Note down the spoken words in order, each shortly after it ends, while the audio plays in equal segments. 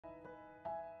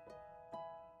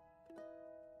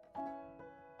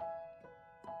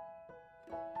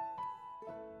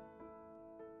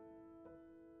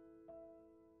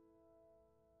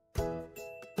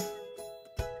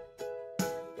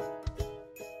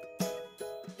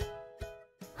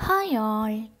Hi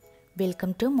all, welcome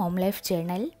to mom life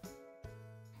journal.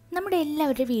 നമ്മുടെ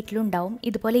എല്ലാവരുടെ വീട്ടിലുണ്ടാവും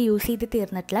ഇതുപോലെ യൂസ് ചെയ്ത്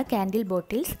തീർന്നിട്ടുള്ള ക്യാൻഡിൽ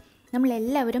ബോട്ടിൽസ്.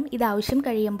 നമ്മളെല്ലാവരും ഇത് ആവശ്യം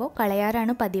കഴിയുമ്പോൾ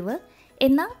കളയാറാണ് പതിവ്.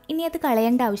 എന്നാൽ ഇനി അത്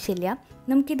കളയേണ്ട ആവശ്യമില്ല.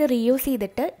 നമുക്കിത് റീയൂസ്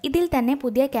ചെയ്തിട്ട് ഇതിൽ തന്നെ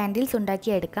പുതിയ ക്യാൻഡിൽസ്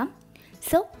ഉണ്ടാക്കിയെടുക്കാം.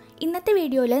 സോ ഇന്നത്തെ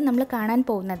വീഡിയോയിൽ നമ്മൾ കാണാൻ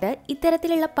പോകുന്നത്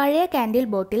ഇത്തരത്തിലുള്ള പഴയ ക്യാൻഡിൽ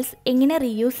ബോട്ടിൽസ് എങ്ങനെ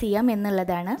റീയൂസ് ചെയ്യാം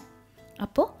എന്നുള്ളതാണ്.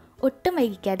 അപ്പോൾ ഒട്ടും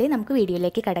വൈകിക്കാതെ നമുക്ക്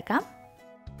വീഡിയോയിലേക്ക് കടക്കാം.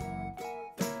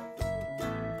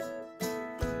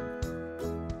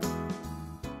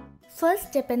 ഫസ്റ്റ്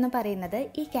സ്റ്റെപ്പ് എന്ന് പറയുന്നത്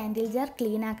ഈ ക്യാൻഡിൽ ജാർ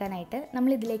ക്ലീൻ ആക്കാനായിട്ട്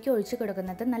നമ്മൾ ഇതിലേക്ക് ഒഴിച്ചു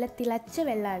കൊടുക്കുന്നത് നല്ല തിളച്ച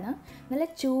വെള്ളമാണ്. നല്ല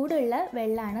ചൂടുള്ള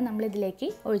വെള്ളമാണ് നമ്മളിതിലേക്ക്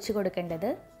ഒഴിച്ചു കൊടുക്കേണ്ടത്.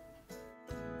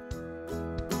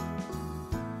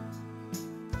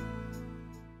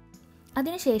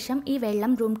 അതിനുശേഷം ഈ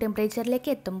വെള്ളം റൂം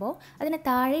ടെമ്പറേച്ചറിലേക്ക് എത്തുമ്പോൾ അതിന്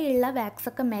താഴെയുള്ള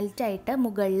വാക്സൊക്കെ മെൽറ്റായിട്ട്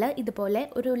മുകളിൽ ഇതുപോലെ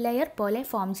ഒരു ലെയർ പോലെ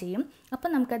ഫോം ചെയ്യും.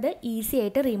 അപ്പോൾ നമുക്കത് ഈസി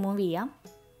ആയിട്ട് റിമൂവ് ചെയ്യാം.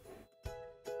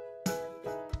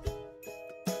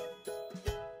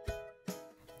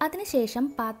 അതിനുശേഷം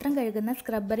പാത്രം കഴുകുന്ന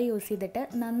സ്ക്രബ്ബർ യൂസ് ചെയ്തിട്ട്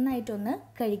നന്നായിട്ടൊന്ന്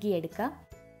കഴുകിയെടുക്കുക.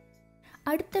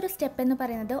 അടുത്തൊരു സ്റ്റെപ്പ് എന്ന്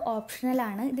പറയുന്നത്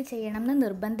ഓപ്ഷണലാണ്. ഇത് ചെയ്യണമെന്ന്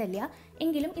നിർബന്ധമില്ല.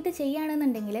 എങ്കിലും ഇത്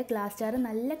ചെയ്യുകയാണെന്നുണ്ടെങ്കിൽ ഗ്ലാസ് ജാർ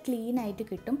നല്ല ക്ലീൻ ആയിട്ട്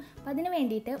കിട്ടും. അപ്പം അതിന്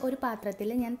വേണ്ടിയിട്ട് ഒരു പാത്രത്തിൽ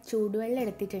ഞാൻ ചൂടുവെള്ളം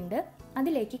എടുത്തിട്ടുണ്ട്.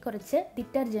 അതിലേക്ക് കുറച്ച്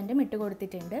ഡിറ്റർജൻറ്റും ഇട്ട്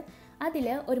കൊടുത്തിട്ടുണ്ട്. അതിൽ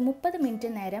ഒരു 30 മിനിറ്റ്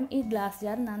നേരം ഈ ഗ്ലാസ്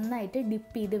ജാർ നന്നായിട്ട്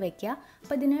ഡിപ്പ് ചെയ്ത് വെക്കുക.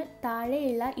 അപ്പോൾ ഇതിന്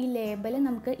താഴെയുള്ള ഈ ലേബൽ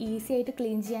നമുക്ക് ഈസി ആയിട്ട്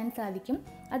ക്ലീൻ ചെയ്യാൻ സാധിക്കും.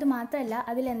 അതുമാത്രമല്ല,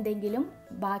 അതിലെന്തെങ്കിലും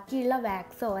ബാക്കിയുള്ള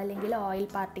വാക്സോ അല്ലെങ്കിൽ ഓയിൽ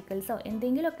പാർട്ടിക്കിൾസോ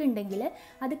എന്തെങ്കിലുമൊക്കെ ഉണ്ടെങ്കിൽ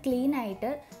അത് ക്ലീൻ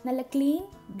ആയിട്ട് നല്ല ക്ലീൻ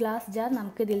ഗ്ലാസ് ജാർ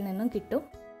നമുക്ക് ഇതിൽ നിന്നും കിട്ടും.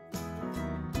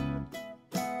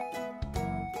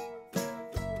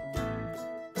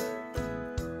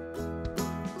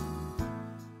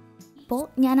 അപ്പോൾ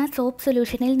ഞാൻ ആ സോപ്പ്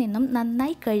സൊല്യൂഷനിൽ നിന്നും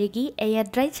നന്നായി കഴുകി എയർ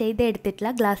ഡ്രൈ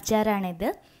ചെയ്തെടുത്തിട്ടുള്ള ഗ്ലാസ് ജാറാണിത്.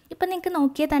 ഇപ്പം നിങ്ങൾക്ക്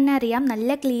നോക്കിയാൽ തന്നെ അറിയാം,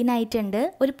 നല്ല ക്ലീൻ ആയിട്ടുണ്ട്.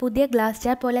 ഒരു പുതിയ ഗ്ലാസ്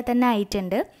ജാർ പോലെ തന്നെ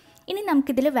ആയിട്ടുണ്ട്. ഇനി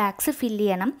നമുക്കിതിൽ വാക്സ് ഫില്ല്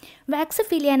ചെയ്യണം. വാക്സ്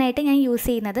ഫില്ല് ചെയ്യാനായിട്ട് ഞാൻ യൂസ്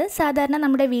ചെയ്യുന്നത് സാധാരണ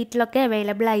നമ്മുടെ വീട്ടിലൊക്കെ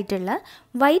അവൈലബിൾ ആയിട്ടുള്ള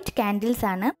വൈറ്റ് ക്യാൻഡിൽസ്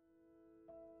ആണ്.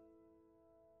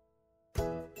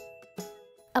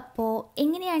 അപ്പോൾ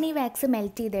എങ്ങനെയാണ് ഈ വാക്സ്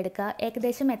മെൽറ്റ് ചെയ്തെടുക്കുക,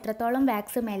 ഏകദേശം എത്രത്തോളം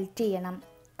വാക്സ് മെൽറ്റ് ചെയ്യണം,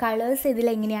 കളേഴ്സ്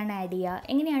ഇതിലെങ്ങനെയാണ് ആഡ് ചെയ്യുക,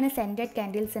 എങ്ങനെയാണ് സെൻറ്റഡ്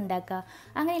ക്യാൻഡിൽസ് ഉണ്ടാക്കുക,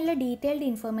 അങ്ങനെയുള്ള ഡീറ്റെയിൽഡ്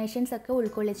ഇൻഫർമേഷൻസ് ഒക്കെ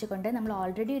ഉൾക്കൊള്ളിച്ചുകൊണ്ട് നമ്മൾ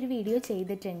ഓൾറെഡി ഒരു വീഡിയോ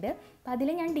ചെയ്തിട്ടുണ്ട്. അപ്പോൾ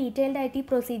അതിൽ ഞാൻ ഡീറ്റെയിൽഡ് ആയിട്ട് ഈ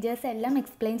പ്രൊസീജിയേഴ്സ് എല്ലാം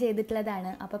എക്സ്പ്ലെയിൻ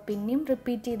ചെയ്തിട്ടുള്ളതാണ്. അപ്പോൾ പിന്നെയും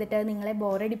റിപ്പീറ്റ് ചെയ്തിട്ട് നിങ്ങളെ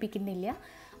ബോറടിപ്പിക്കുന്നില്ല.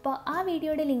 അപ്പോൾ ആ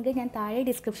വീഡിയോയുടെ ലിങ്ക് ഞാൻ താഴെ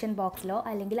ഡിസ്ക്രിപ്ഷൻ ബോക്സിലോ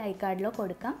അല്ലെങ്കിൽ ഐ കാർഡിലോ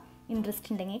കൊടുക്കാം.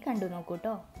 ഇൻട്രസ്റ്റ് ഉണ്ടെങ്കിൽ കണ്ടു നോക്കൂ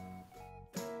കേട്ടോ.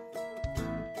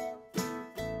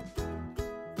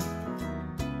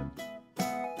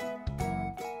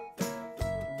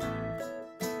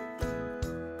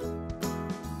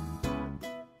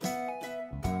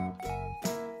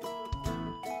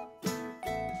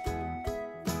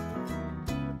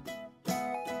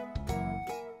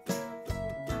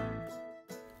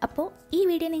 അപ്പോൾ ഈ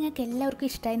വീഡിയോ നിങ്ങൾക്ക് എല്ലാവർക്കും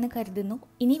ഇഷ്ടമായെന്ന് കരുതുന്നു.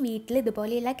 ഇനി വീട്ടിൽ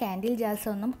ഇതുപോലെയുള്ള ക്യാൻഡിൽ ജാർസ്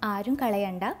ഒന്നും ആരും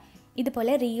കളയണ്ട.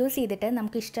 ഇതുപോലെ റീയൂസ് ചെയ്തിട്ട്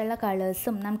നമുക്ക് ഇഷ്ടമുള്ള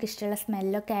കളേഴ്സും നമുക്ക് ഇഷ്ടമുള്ള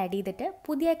സ്മെല്ലൊക്കെ ആഡ് ചെയ്തിട്ട്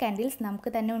പുതിയ ക്യാൻഡിൽസ്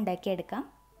നമുക്ക് തന്നെ ഉണ്ടാക്കിയെടുക്കാം.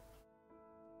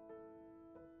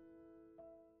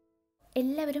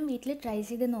 എല്ലാവരും വീട്ടിൽ ട്രൈ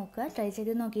ചെയ്ത് നോക്കുക. ട്രൈ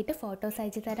ചെയ്ത് നോക്കിയിട്ട് ഫോട്ടോസ്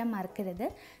അയച്ചു തരാൻ മറക്കരുത്.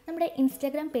 നമ്മുടെ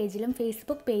ഇൻസ്റ്റാഗ്രാം പേജിലും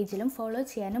ഫേസ്ബുക്ക് പേജിലും ഫോളോ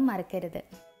ചെയ്യാനും മറക്കരുത്.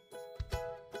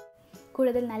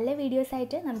 കൂടുതൽ നല്ല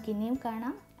വീഡിയോസായിട്ട് നമുക്ക് ഇനിയും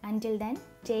കാണാം. Until then,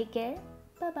 take care.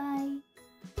 Bye-bye.